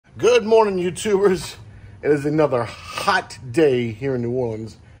Good morning, YouTubers. It is another hot day here in New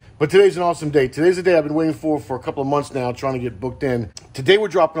Orleans, but today's an awesome day. Today's the day I've been waiting for a couple of months now, trying to get booked in. Today we're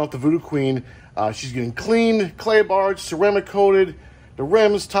dropping off the Voodoo Queen. She's getting cleaned, clay barred, ceramic coated, the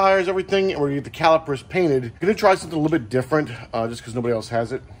rims, tires, everything, and we're gonna get the calipers painted. Gonna try something a little bit different, just because nobody else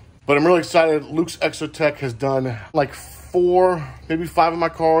has it. But I'm really excited. Luke's Exotech has done like 4, maybe 5 of my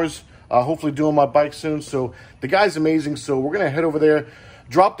cars. Hopefully doing my bike soon. So the guy's amazing. So we're gonna head over there,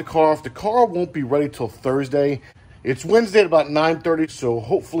 drop the car off. The car won't be ready till Thursday. It's Wednesday at about 9:30, so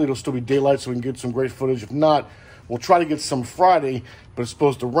hopefully it'll still be daylight so we can get some great footage. If not, we'll try to get some Friday, but it's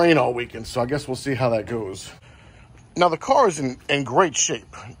supposed to rain all weekend, so I guess we'll see how that goes. Now, the car is in great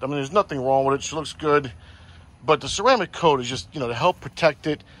shape. I mean, there's nothing wrong with it. She looks good, but the ceramic coat is just, you know, to help protect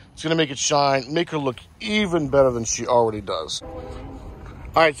it. It's gonna make it shine, make her look even better than she already does.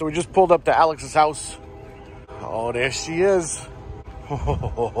 All right, so we just pulled up to Alex's house. Oh, there she is.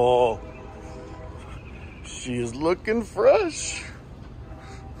 Oh, she is looking fresh.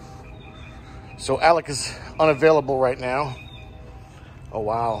 So Alex is unavailable right now. Oh,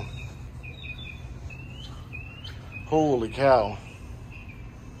 wow. Holy cow.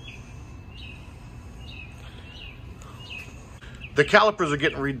 The calipers are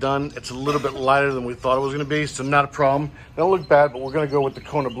getting redone. It's a little bit lighter than we thought it was going to be, so not a problem. They don't look bad, but we're going to go with the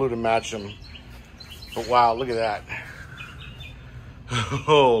Kona Blue to match them. But wow, look at that.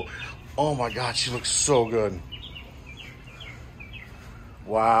 Oh my God, she looks so good.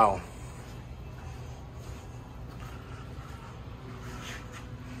 Wow.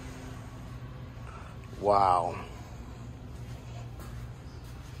 Wow.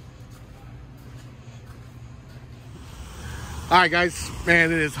 All right, guys,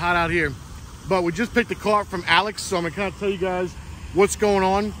 man, it is hot out here. But we just picked the car up from Alex, so I'm gonna kind of tell you guys what's going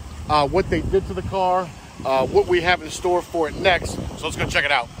on, what they did to the car, what we have in store for it next. So let's go check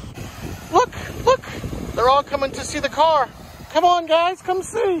it out. Look, they're all coming to see the car. Come on, guys, come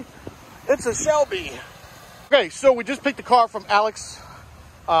see. It's a Shelby. Okay, so we just picked the car from Alex,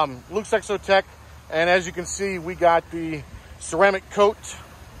 Luke's Exotech, and as you can see, we got the ceramic coat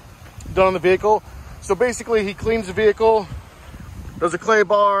done on the vehicle. So basically, he cleans the vehicle, does a clay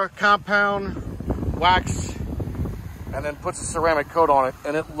bar, compound, wax, and then puts a ceramic coat on it,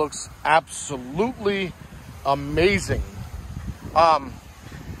 and it looks absolutely amazing.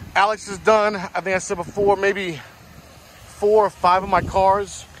 Alex has done, I think I said before, maybe 4 or 5 of my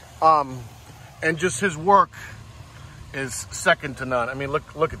cars, and just his work is second to none. I mean,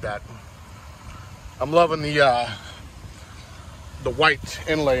 look at that. I'm loving the white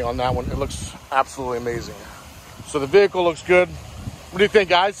inlay on that one. It looks absolutely amazing. So the vehicle looks good. What do you think,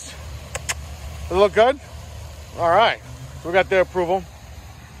 guys? Does it look good? All right, so we got their approval.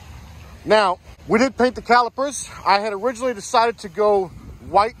 Now, we did paint the calipers. I had originally decided to go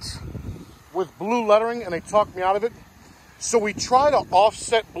white with blue lettering, and they talked me out of it. So we tried to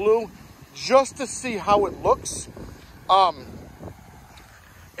offset blue just to see how it looks.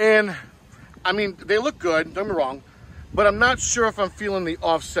 And I mean, they look good, don't get me wrong, but I'm not sure if I'm feeling the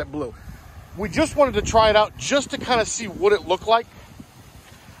offset blue. We just wanted to try it out just to kind of see what it looked like.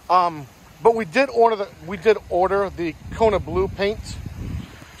 But we did order the Kona Blue paint,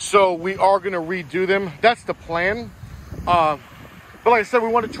 so we are going to redo them. That's the plan. But like I said, we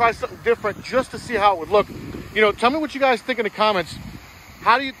want to try something different just to see how it would look. You know, tell me what you guys think in the comments.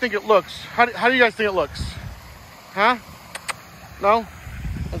 How do you think it looks? How do you guys think it looks? Huh? No?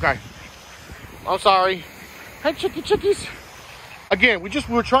 Okay. I'm sorry. Hey, chickies. Again, we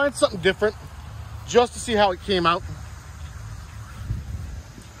were trying something different just to see how it came out.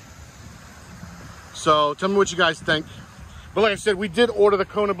 So tell me what you guys think. But like I said, we did order the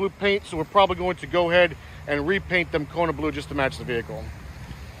Kona Blue paint, so we're probably going to go ahead and repaint them Kona Blue just to match the vehicle.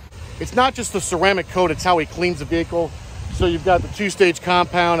 It's not just the ceramic coat, it's how he cleans the vehicle. So you've got the 2-stage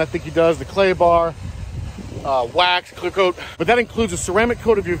compound, I think he does, the clay bar, wax, clear coat. But that includes a ceramic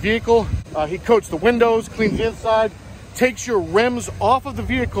coat of your vehicle. He coats the windows, cleans the inside, takes your rims off of the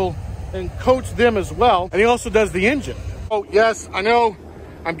vehicle and coats them as well. And he also does the engine. Oh yes, I know,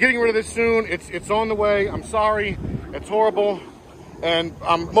 I'm getting rid of this soon. It's on the way, I'm sorry, it's horrible. And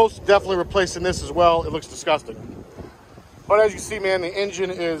I'm most definitely replacing this as well. It looks disgusting. But as you see, man, the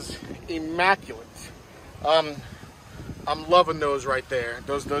engine is immaculate. I'm loving those right there.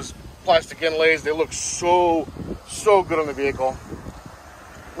 Those plastic inlays, they look so good on the vehicle.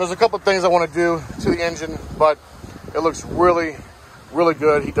 There's a couple of things I want to do to the engine, but it looks really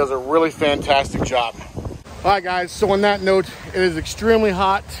good. He does a really fantastic job. All right, guys, so on that note, it is extremely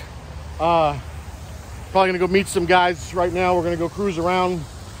hot. Probably gonna go meet some guys right now. We're gonna go cruise around.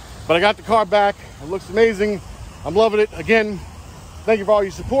 But I got the car back. It looks amazing. I'm loving it. Again, Thank you for all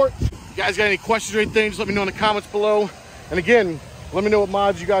your support. If you guys got any questions or anything, just let me know in the comments below. And again, let me know what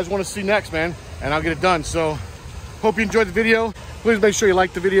mods you guys want to see next, man, and I'll get it done. So hope you enjoyed the video. Please make sure you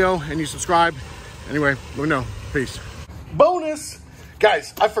like the video and you subscribe. Anyway, let me know. Peace. Bonus.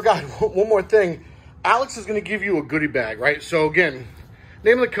 Guys, I forgot one more thing. Alex is going to give you a goodie bag, right? So again,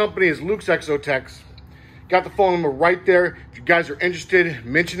 name of the company is Luke's Exotechs. Got the phone number right there. If you guys are interested,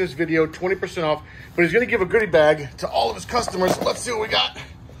 mention this video, 20% off. But he's going to give a goodie bag to all of his customers. Let's see what we got.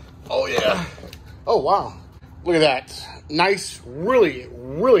 Oh, yeah. Oh, wow. Look at that. Nice, really,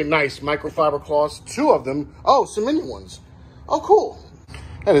 really nice microfiber cloths. 2 of them. Oh, some mini ones. Oh, cool.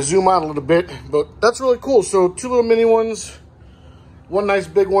 Had to zoom out a little bit, but that's really cool. So 2 little mini ones, 1 nice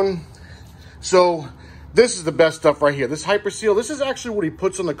big one. So this is the best stuff right here. This Hyper Seal, this is actually what he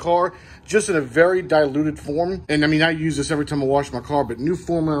puts on the car, just in a very diluted form. And I mean, I use this every time I wash my car, but new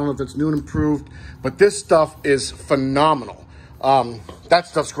formula, I don't know if that's new and improved, but this stuff is phenomenal. That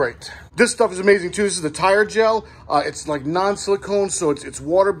stuff's great. This stuff is amazing too. This is the tire gel. It's like non-silicone, so it's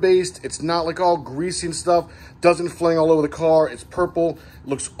water-based. It's not like all greasy and stuff. Doesn't fling all over the car. It's purple.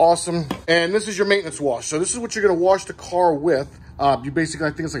 Looks awesome. And this is your maintenance wash. So this is what you're gonna wash the car with. You basically,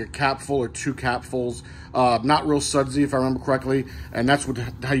 I think it's like a capful or 2 capfuls. Not real sudsy, if I remember correctly. And that's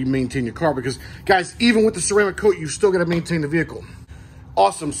how you maintain your car. Because, guys, even with the ceramic coat, you still got to maintain the vehicle.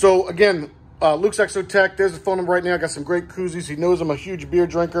 Awesome. So, again, Luke's Exotech. There's the phone number right now. I got some great koozies. He knows I'm a huge beer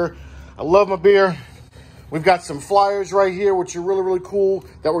drinker. I love my beer. We've got some flyers right here, which are really, really cool,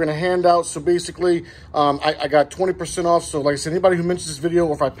 that we're going to hand out. So, basically, I got 20% off. So, like I said, anybody who mentions this video,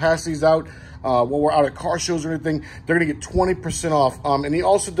 or if I pass these out, while we're out at car shows or anything, they're going to get 20% off. And he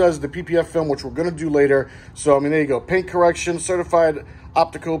also does the PPF film, which we're going to do later. So, I mean, there you go. Paint correction, certified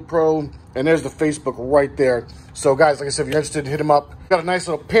optical pro, and there's the Facebook right there. So, guys, like I said, if you're interested, hit him up. Got a nice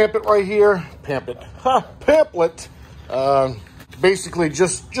little pamphlet right here. Pamphlet. Pamphlet. Basically,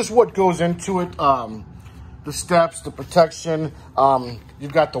 just what goes into it. The steps, the protection.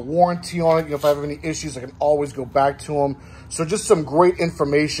 You've got the warranty on it. You know, if I have any issues, I can always go back to them. So just some great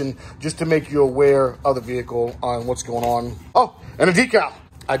information just to make you aware of the vehicle on what's going on. Oh, and a decal.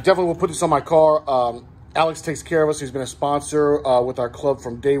 I definitely will put this on my car. Alex takes care of us. He's been a sponsor with our club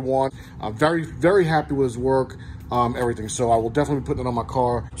from day one. I'm very, very happy with his work, everything. So I will definitely be putting it on my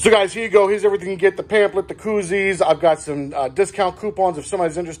car. So guys, here you go. Here's everything you get. The pamphlet, the koozies. I've got some discount coupons. If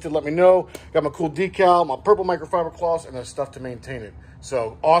somebody's interested, let me know. Got my cool decal, my purple microfiber cloths, and the stuff to maintain it.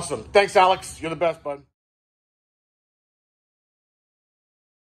 So awesome. Thanks, Alex. You're the best, bud.